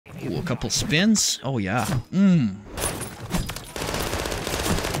couple spins. Oh yeah.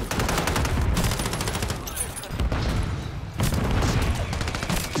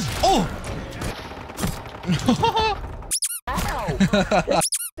 Oh! Ow!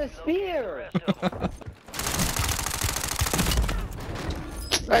 The spear!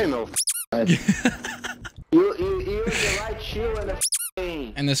 I know. you use the right shield and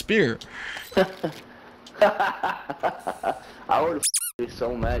the and the spear. I would be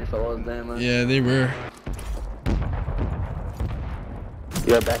so mad if I was them, man. Yeah, they were.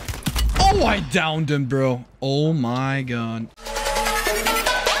 You're back. Oh, I downed him, bro. Oh my god.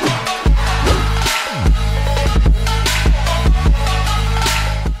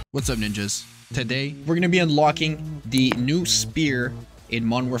 What's up, ninjas? Today, we're gonna be unlocking the new spear in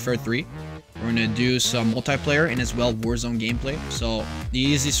Modern Warfare 3. We're gonna do some multiplayer and as well Warzone gameplay. So, the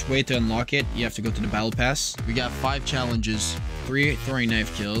easiest way to unlock it, you have to go to the battle pass. We got 5 challenges, 3 throwing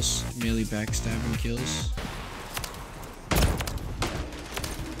knife kills, melee backstabbing kills.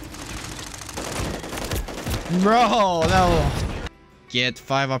 Bro, no. Get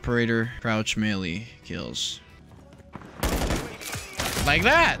 5 operator crouch melee kills. Like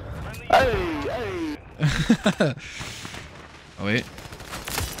that. Hey! Oh wait,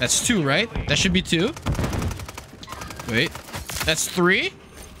 that's 2, right? That should be 2. Wait, that's 3.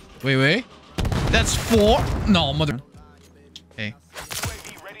 Wait, that's 4. No, mother. Hey,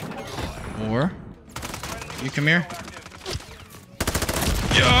 4. You come here.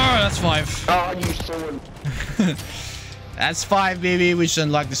 Yeah, that's 5. Oh, you sword. That's 5, baby. We should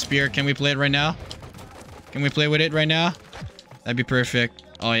unlock the spear. Can we play it right now? Can we play with it right now? That'd be perfect.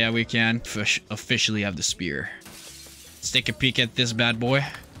 Oh yeah, we can officially have the spear. Let's take a peek at this bad boy.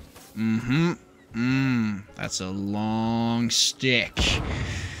 That's a long stick.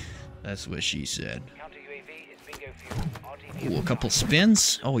 That's what she said. Ooh, a couple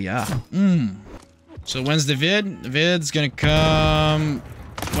spins. Oh yeah. So when's the vid? The vid's gonna come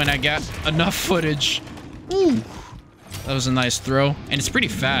when I got enough footage. Ooh, that was a nice throw, and it's pretty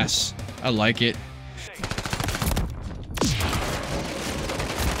fast. I like it.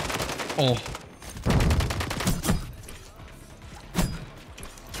 Oh.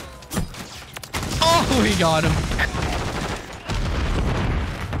 Oh, he got him.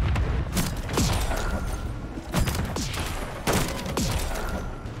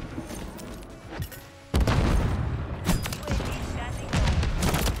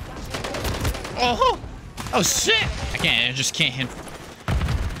 Oh, oh shit! I just can't hit.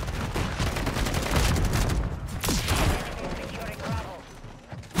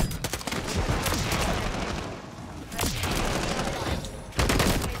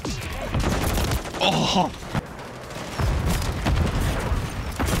 Oh.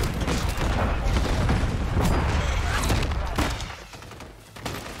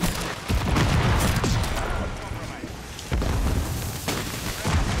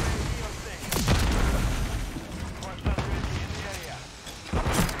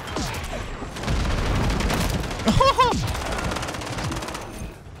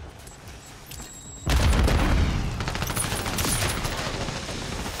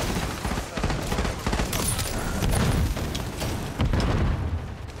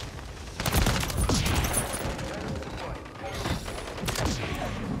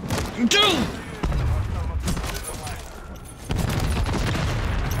 Dude!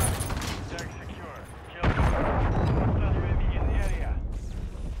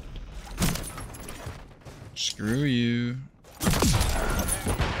 Screw you.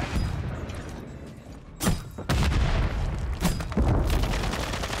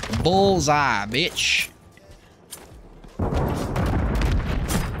 Bullseye, bitch.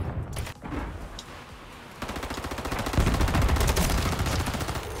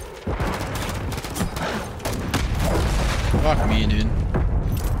 Fuck me, dude.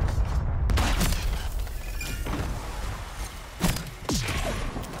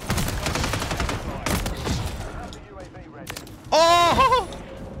 Oh!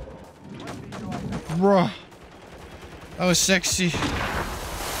 Bruh. That was sexy.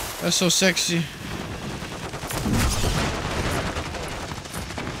 That's so sexy.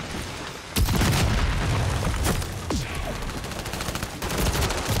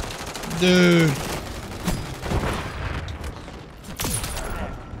 Dude.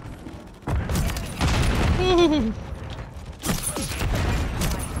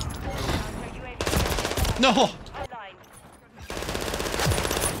 No.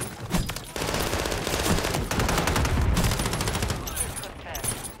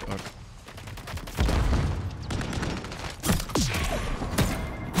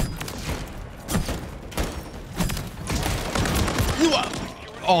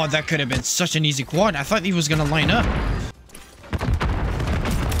 Oh, that could have been such an easy quad. I thought he was gonna line up.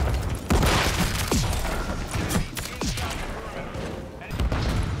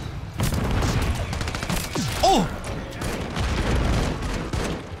 Oh!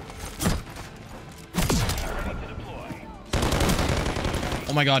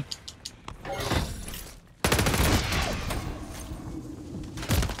 Oh my god.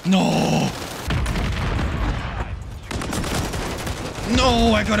 No!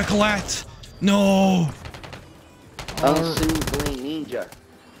 No, I gotta collect. No. UnseeableNinja.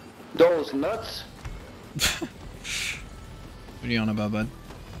 Those nuts. What are you on about, bud?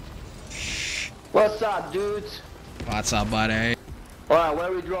 What's up, dudes? What's up, buddy? Alright, where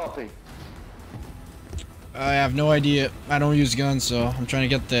are we dropping? I have no idea. I don't use guns, so I'm trying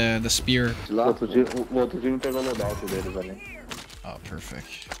to get the spear. O outro time pegou o loadout deles ali. Oh,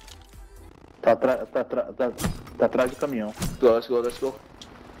 perfect. Tá atrás do caminhão. Let's go, let's go.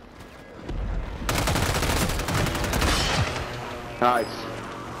 Nice.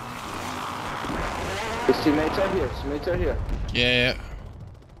 His teammates are here, Yeah.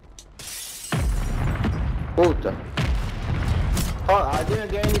 Puta. Oh, I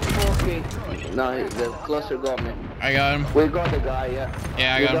didn't get any fucking... No, the cluster got me. I got him. We got the guy, yeah.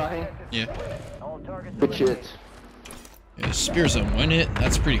 Yeah, I got him. him. Yeah. Good shit. Yeah, the spear's a win it.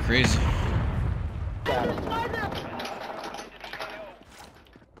 That's pretty crazy.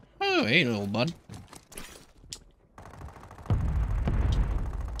 Oh, hey, little bud.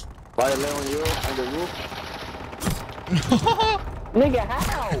 Why lay on you on the roof? Nigga,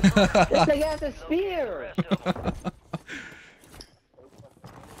 how? This nigga has a spear!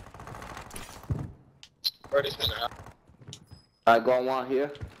 I got one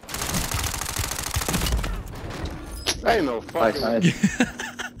here. I ain't no fucking.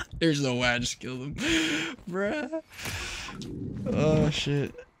 There's no way I just killed him. Bruh. Oh,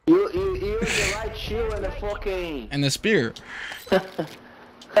 shit. You use the right shield and the fucking... And the spear.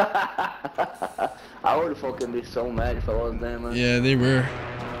 I would fucking be so mad if I was them, man. Yeah, they were.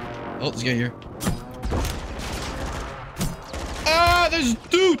 Oh, let's get here. Ah, there's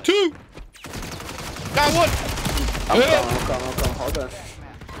two. Got one. I'm coming, hold on.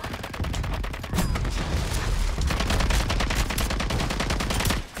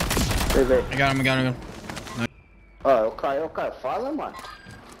 I got him. Nice. Okay, fala, mano.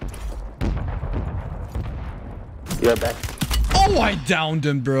 You're back. Oh, I downed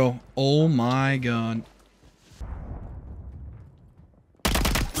him, bro. Oh my god.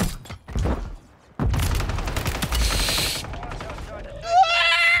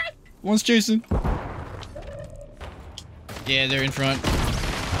 One's chasing. Yeah, they're in front.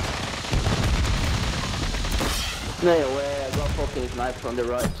 No way, I got fucking snipe from the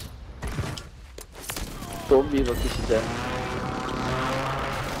right. Tô vivo aqui se der.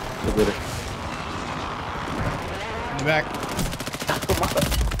 Segura. In the back.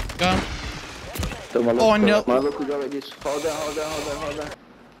 Got him. Tô maluco. Oh, no. Maluco joga disso. Hold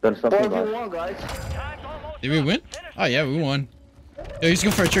on. 4v1, guys. Did we win? Oh yeah, we won. Yo, he's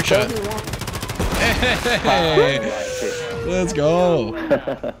going for a trick shot. 4v1. Hey, let's go.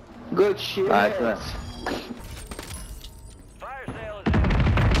 Good shit. Nice, man.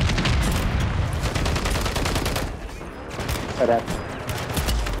 Caraca.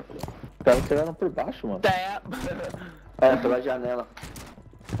 Os caras chegaram por baixo, mano. É, pela janela.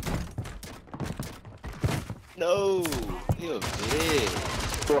 No, meu Deus.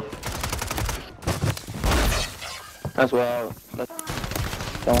 Pô. As well.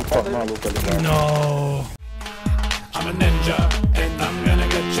 Tá um foco maluco ali, né? No. I'm a ninja, and I'm gonna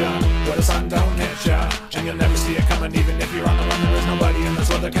get ya where the sun don't hit ya, and you'll never see it coming. Even if you're on the run, there is nobody in this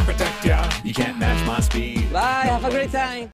world that can protect ya. You can't match my speed. Bye, have a great time.